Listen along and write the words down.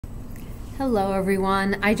Hello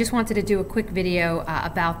everyone. I just wanted to do a quick video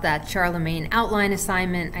about that Charlemagne outline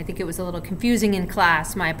assignment. I think it was a little confusing in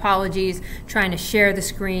class. My apologies. Trying to share the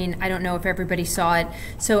screen. I don't know if everybody saw it.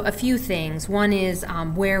 So a few things. One is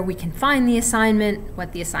where we can find the assignment,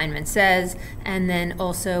 what the assignment says, and then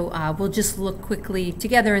also we'll just look quickly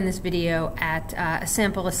together in this video at a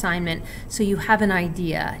sample assignment so you have an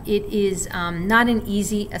idea. It is not an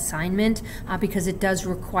easy assignment because it does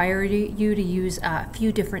require you to use a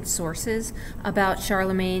few different sources about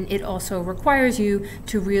Charlemagne. It also requires you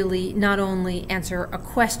to really not only answer a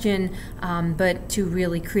question, but to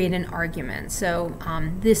really create an argument. So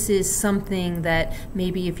this is something that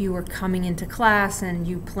maybe if you were coming into class and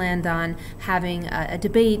you planned on having a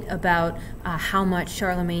debate about how much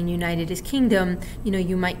Charlemagne united his kingdom,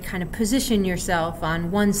 you might kind of position yourself on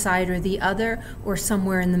one side or the other or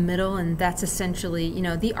somewhere in the middle, and that's essentially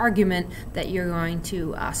the argument that you're going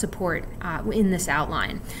to support in this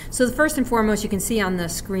outline. So the first and foremost, you can see on the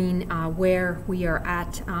screen where we are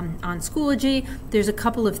at on Schoology. There's a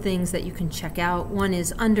couple of things that you can check out. One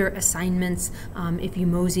is under assignments. If you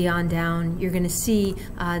mosey on down, you're going to see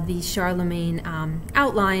the Charlemagne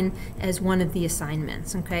outline as one of the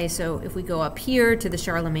assignments. Okay, so if we go up here to the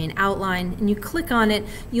Charlemagne outline and you click on it,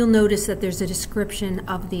 you'll notice that there's a description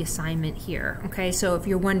of the assignment here. Okay, so if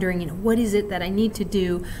you're wondering, what is it that I need to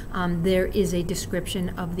do, there is a description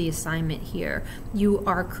of the assignment here. You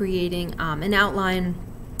are creating an outline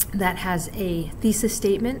that has a thesis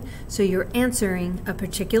statement, so you're answering a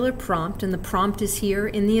particular prompt, and the prompt is here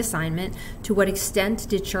in the assignment. To what extent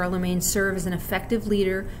did Charlemagne serve as an effective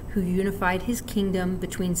leader who unified his kingdom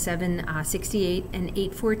between 768 and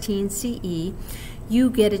 814 CE? You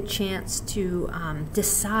get a chance to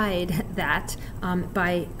decide that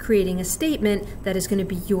by creating a statement that is going to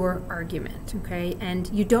be your argument, okay? And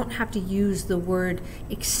you don't have to use the word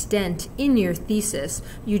extent in your thesis.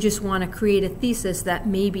 You just want to create a thesis that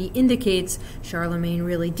maybe indicates Charlemagne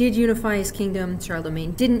really did unify his kingdom,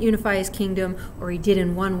 Charlemagne didn't unify his kingdom, or he did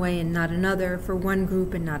in one way and not another, for one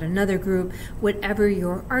group and not another group. Whatever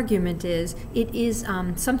your argument is, it is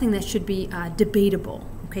something that should be debatable.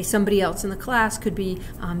 Okay, somebody else in the class could be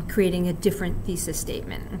creating a different thesis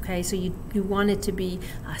statement. Okay, so you want it to be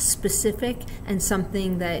specific and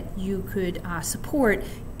something that you could support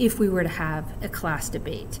if we were to have a class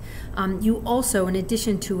debate. You also, in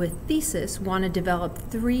addition to a thesis, want to develop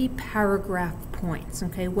 3 paragraph points.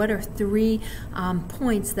 Okay, what are 3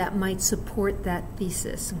 points that might support that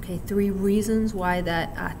thesis? Okay, 3 reasons why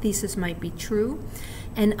that thesis might be true.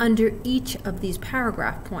 And under each of these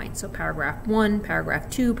paragraph points, so paragraph 1, paragraph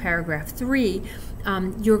 2, paragraph 3,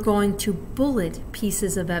 you're going to bullet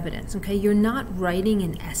pieces of evidence. Okay, you're not writing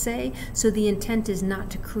an essay, so the intent is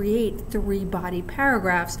not to create 3 body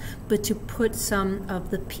paragraphs, but to put some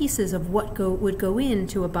of the pieces of what would go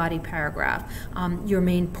into a body paragraph. Your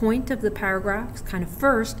main point of the paragraph kind of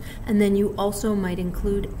first, and then you also might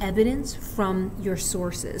include evidence from your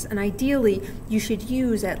sources. And ideally, you should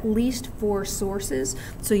use at least 4 sources.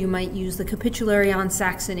 So you might use the Capitulary on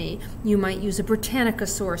Saxony, you might use a Britannica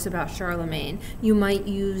source about Charlemagne, you might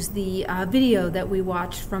use the video that we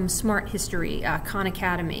watched from Smart History, Khan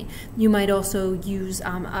Academy. You might also use the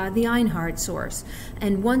Einhard source.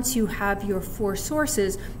 And once you have your 4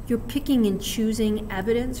 sources, you're picking and choosing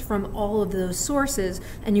evidence from all of those sources,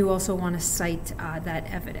 and you also want to cite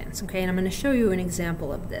that evidence. Okay, and I'm going to show you an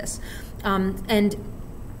example of this. And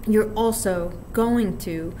you're also going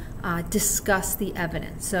to discuss the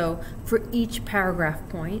evidence. So for each paragraph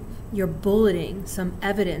point, you're bulleting some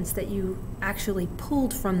evidence that you actually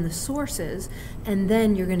pulled from the sources, and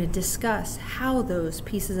then you're going to discuss how those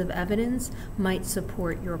pieces of evidence might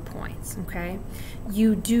support your points. Okay,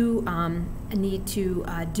 you do need to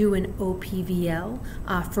do an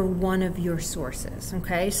OPVL for one of your sources.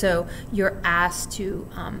 Okay, so you're asked to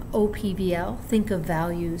OPVL, think of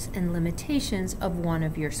values and limitations of one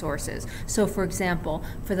of your sources. So for example,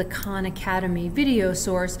 for the Khan Academy video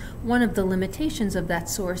source, one of the limitations of that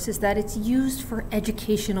source is that it's used for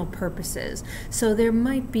educational purposes. So there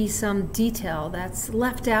might be some detail that's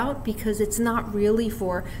left out because it's not really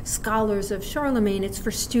for scholars of Charlemagne, it's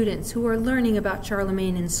for students who are learning about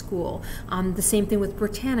Charlemagne in school. The same thing with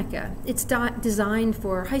Britannica. It's designed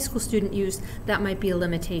for high school student use. That might be a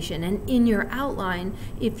limitation. And in your outline,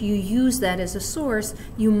 if you use that as a source,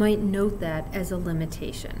 you might note that as a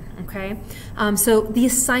limitation. Okay, so the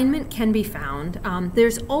assignment can be found.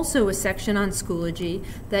 There's also a section on Schoology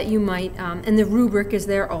that you might, and the rubric is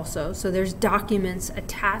there also, so there's documents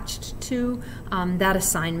attached to that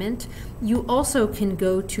assignment. You also can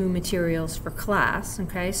go to materials for class,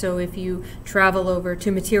 okay? So if you travel over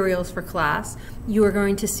to materials for class, you are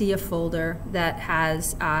going to see a folder that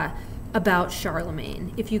has about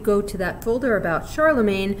Charlemagne. If you go to that folder about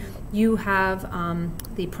Charlemagne, you have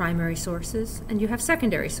the primary sources and you have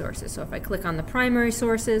secondary sources. So if I click on the primary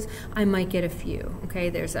sources, I might get a few. Okay,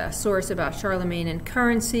 there's a source about Charlemagne and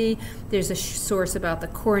currency. There's a source about the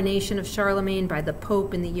coronation of Charlemagne by the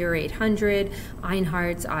Pope in the year 800,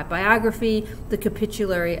 Einhard's biography, the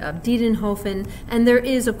capitulary of Diedenhofen, and there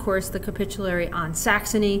is, of course, the capitulary on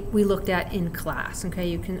Saxony we looked at in class. Okay,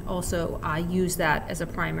 you can also use that as a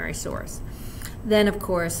primary source. Then, of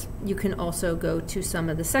course, you can also go to some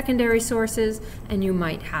of the secondary sources, and you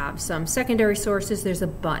might have some secondary sources. There's a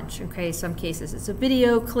bunch, okay? Some cases it's a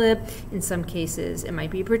video clip. In some cases, it might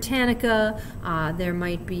be Britannica. There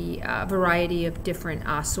might be a variety of different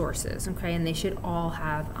sources, okay? And they should all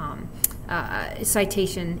have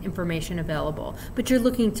citation information available. But you're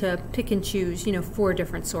looking to pick and choose, 4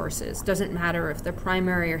 different sources. Doesn't matter if they're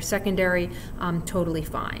primary or secondary, totally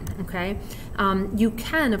fine, okay? You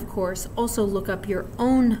can, of course, also look up your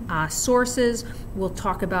own sources. We'll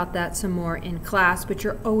talk about that some more in class, but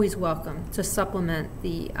you're always welcome to supplement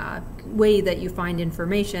the way that you find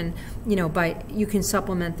information, you can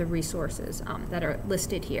supplement the resources that are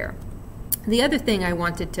listed here. The other thing I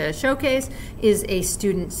wanted to showcase is a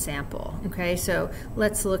student sample. Okay, so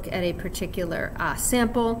let's look at a particular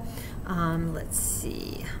sample. Let's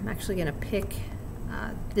see, I'm actually going to pick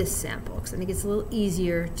this sample because I think it's a little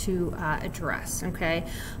easier to address. Okay,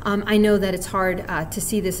 I know that it's hard to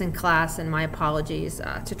see this in class, and my apologies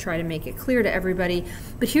to try to make it clear to everybody,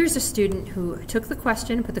 but here's a student who took the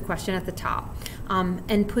question, put the question at the top,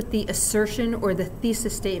 and put the assertion or the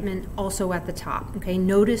thesis statement also at the top. Okay,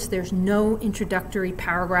 notice there's no introductory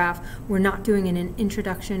paragraph. We're not doing an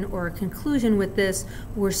introduction or a conclusion with this.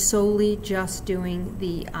 We're solely just doing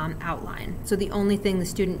the outline. So the only thing the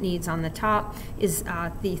student needs on the top is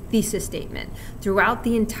the thesis statement. Throughout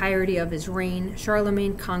the entirety of his reign,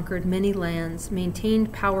 Charlemagne conquered many lands,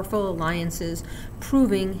 maintained powerful alliances,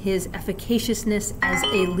 proving his efficaciousness as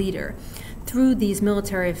a leader. Through these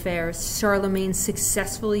military affairs, Charlemagne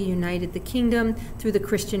successfully united the kingdom through the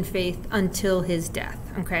Christian faith until his death.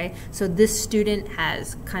 Okay, so this student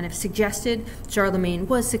has kind of suggested Charlemagne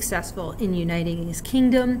was successful in uniting his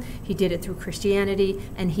kingdom. He did it through Christianity,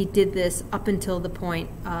 and he did this up until the point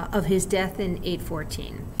of his death in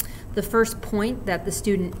 814. The first point that the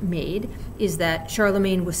student made is that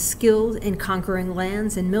Charlemagne was skilled in conquering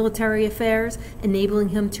lands and military affairs, enabling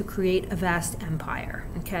him to create a vast empire.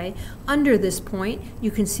 Okay? Under this point, you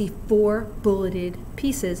can see 4 bulleted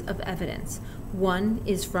pieces of evidence. One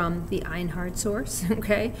is from the Einhard source,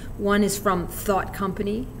 okay? One is from Thought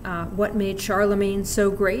Company, what made Charlemagne so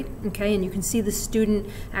great, okay? And you can see the student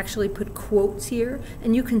actually put quotes here,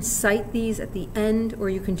 and you can cite these at the end, or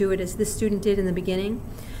you can do it as this student did in the beginning.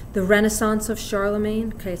 The Renaissance of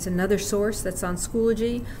Charlemagne, okay, it's another source that's on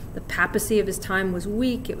Schoology. The papacy of his time was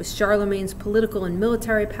weak. It was Charlemagne's political and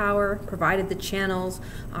military power provided the channels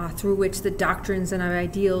through which the doctrines and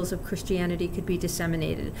ideals of Christianity could be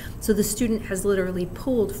disseminated. So the student has literally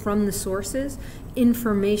pulled from the sources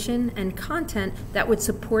information and content that would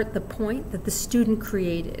support the point that the student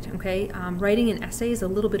created, okay? Writing an essay is a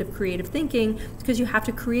little bit of creative thinking because you have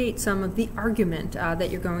to create some of the argument that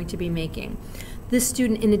you're going to be making. This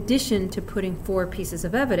student, in addition to putting 4 pieces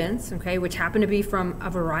of evidence, okay, which happen to be from a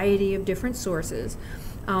variety of different sources,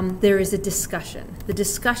 there is a discussion. The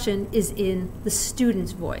discussion is in the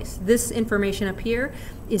student's voice. This information up here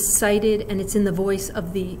is cited, and it's in the voice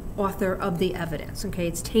of the author of the evidence, okay?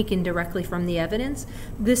 It's taken directly from the evidence.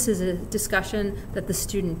 This is a discussion that the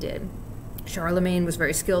student did. Charlemagne was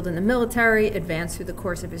very skilled in the military, advanced through the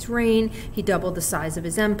course of his reign. He doubled the size of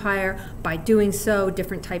his empire. By doing so,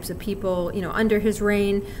 different types of people, under his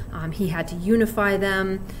reign, he had to unify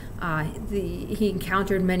them. He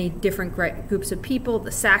encountered many different groups of people,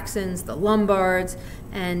 the Saxons, the Lombards,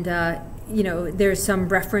 and there's some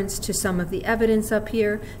reference to some of the evidence up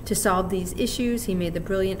here. To solve these issues, he made the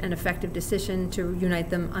brilliant and effective decision to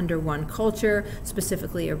unite them under one culture,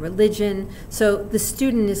 specifically a religion. So the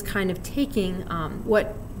student is kind of taking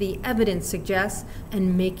what the evidence suggests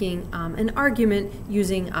and making an argument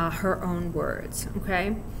using her own words,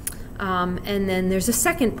 okay? And then there's a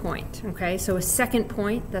second point, okay? So a second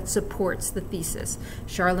point that supports the thesis.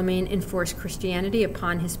 Charlemagne enforced Christianity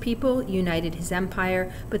upon his people, united his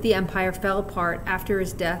empire, but the empire fell apart after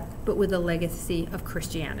his death, but with a legacy of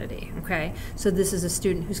Christianity, okay? So this is a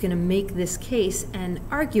student who's going to make this case and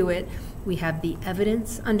argue it we have the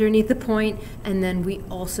evidence underneath the point, and then we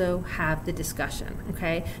also have the discussion,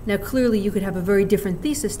 okay? Now, clearly, you could have a very different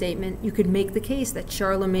thesis statement. You could make the case that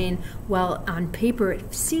Charlemagne, while on paper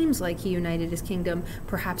it seems like he united his kingdom,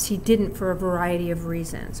 perhaps he didn't for a variety of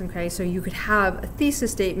reasons, okay? So you could have a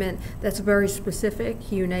thesis statement that's very specific.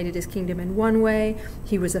 He united his kingdom in one way.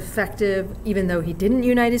 He was effective, even though he didn't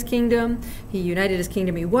unite his kingdom. He united his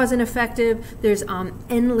kingdom, he wasn't effective. There's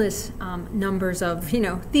endless numbers of,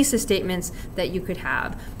 thesis statements that you could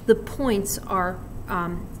have. The points are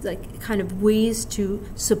like kind of ways to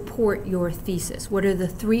support your thesis. What are the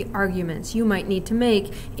 3 arguments you might need to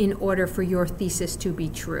make in order for your thesis to be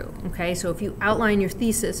true? Okay, so if you outline your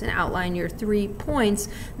thesis and outline your 3 points,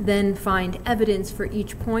 then find evidence for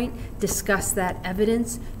each point, discuss that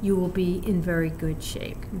evidence, you will be in very good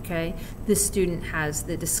shape. Okay, this student has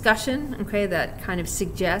the discussion, okay, that kind of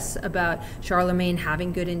suggests about Charlemagne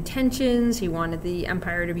having good intentions. He wanted the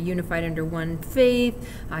empire to be unified under one faith.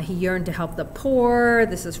 He yearned to help the poor.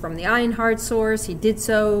 This is from the Einhard source. He did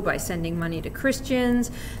so by sending money to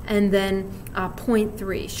Christians. And then point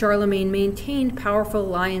 3, Charlemagne maintained powerful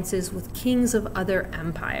alliances with kings of other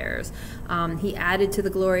empires. He added to the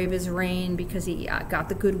glory of his reign because he got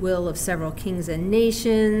the goodwill of several kings and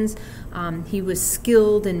nations. He was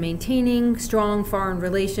skilled in maintaining strong foreign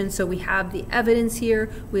relations. So we have the evidence here.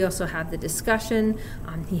 We also have the discussion.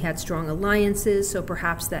 He had strong alliances, so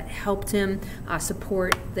perhaps that helped him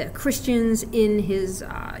support the Christians in his,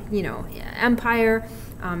 empire.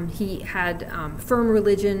 He had firm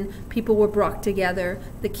religion. People were brought together.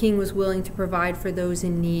 The king was willing to provide for those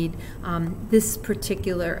in need. This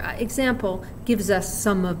particular example gives us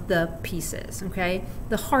some of the pieces, okay?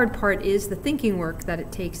 The hard part is the thinking work that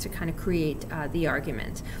it takes to kind of create the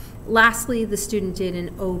argument. Lastly, the student did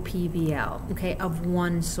an OPVL, okay, of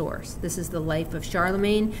one source. This is the life of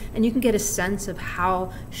Charlemagne, and you can get a sense of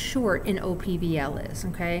how short an OPVL is,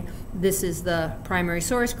 okay? This is the primary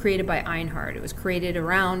source created by Einhard. It was created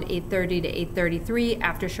around 830 to 833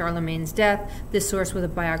 after Charlemagne's death. This source was a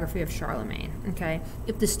biography of Charlemagne, okay?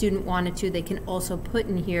 If the student wanted to, they can also put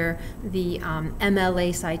in here the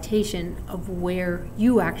MLA citation of where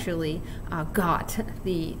you actually got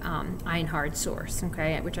the Einhard source,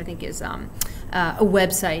 okay, which I think is a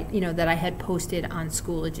website, that I had posted on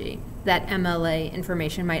Schoology. That MLA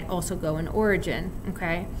information might also go in origin,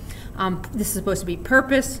 okay? This is supposed to be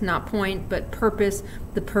purpose, not point, but purpose,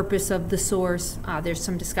 the purpose of the source. There's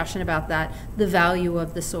some discussion about that, the value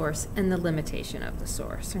of the source, and the limitation of the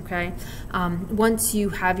source, okay? Once you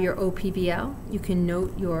have your OPVL, you can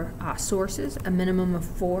note your sources, a minimum of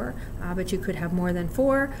 4, but you could have more than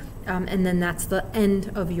 4, and then that's the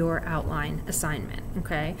end of your outline assignment,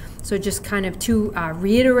 okay? So just kind of to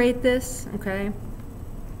reiterate this, okay?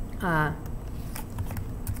 Let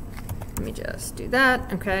me just do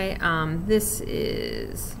that, okay? This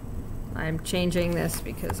is, I'm changing this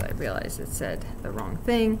because I realized it said the wrong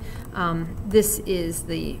thing. This is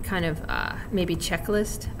the kind of maybe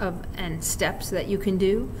checklist and steps that you can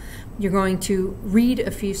do. You're going to read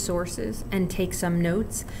a few sources and take some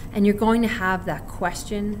notes, and you're going to have that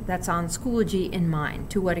question that's on Schoology in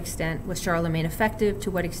mind. To what extent was Charlemagne effective?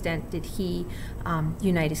 To what extent did he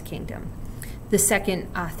unite his kingdom? The second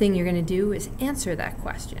thing you're going to do is answer that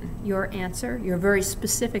question. Your answer, your very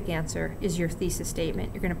specific answer, is your thesis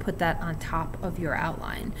statement. You're going to put that on top of your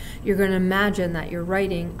outline. You're going to imagine that you're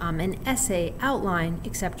writing an essay outline,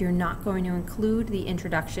 except you're not going to include the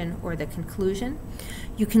introduction or the conclusion.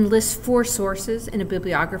 You can list 4 sources in a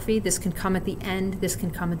bibliography. This can come at the end, this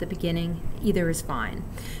can come at the beginning. Either is fine.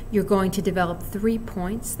 You're going to develop 3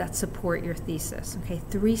 points that support your thesis, okay?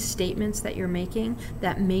 3 statements that you're making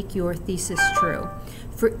that make your thesis true.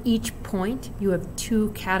 For each point, you have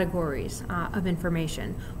 2 categories of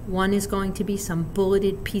information. One is going to be some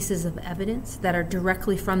bulleted pieces of evidence that are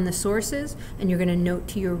directly from the sources, and you're going to note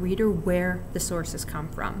to your reader where the sources come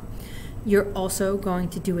from. You're also going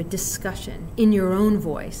to do a discussion in your own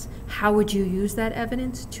voice. How would you use that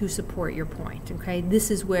evidence to support your point, okay?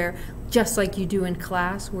 This is where, just like you do in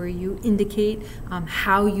class, where you indicate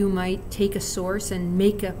how you might take a source and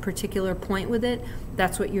make a particular point with it,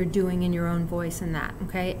 that's what you're doing in your own voice in that,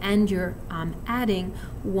 okay? And you're adding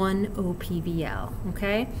 1 OPVL,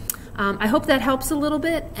 okay? I hope that helps a little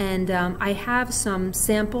bit, and I have some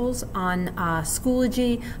samples on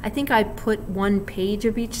Schoology. I think I put 1 page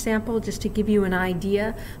of each sample just to give you an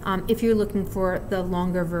idea. If you're looking for the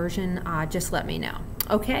longer version, just let me know.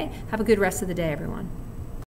 Okay? Have a good rest of the day, everyone.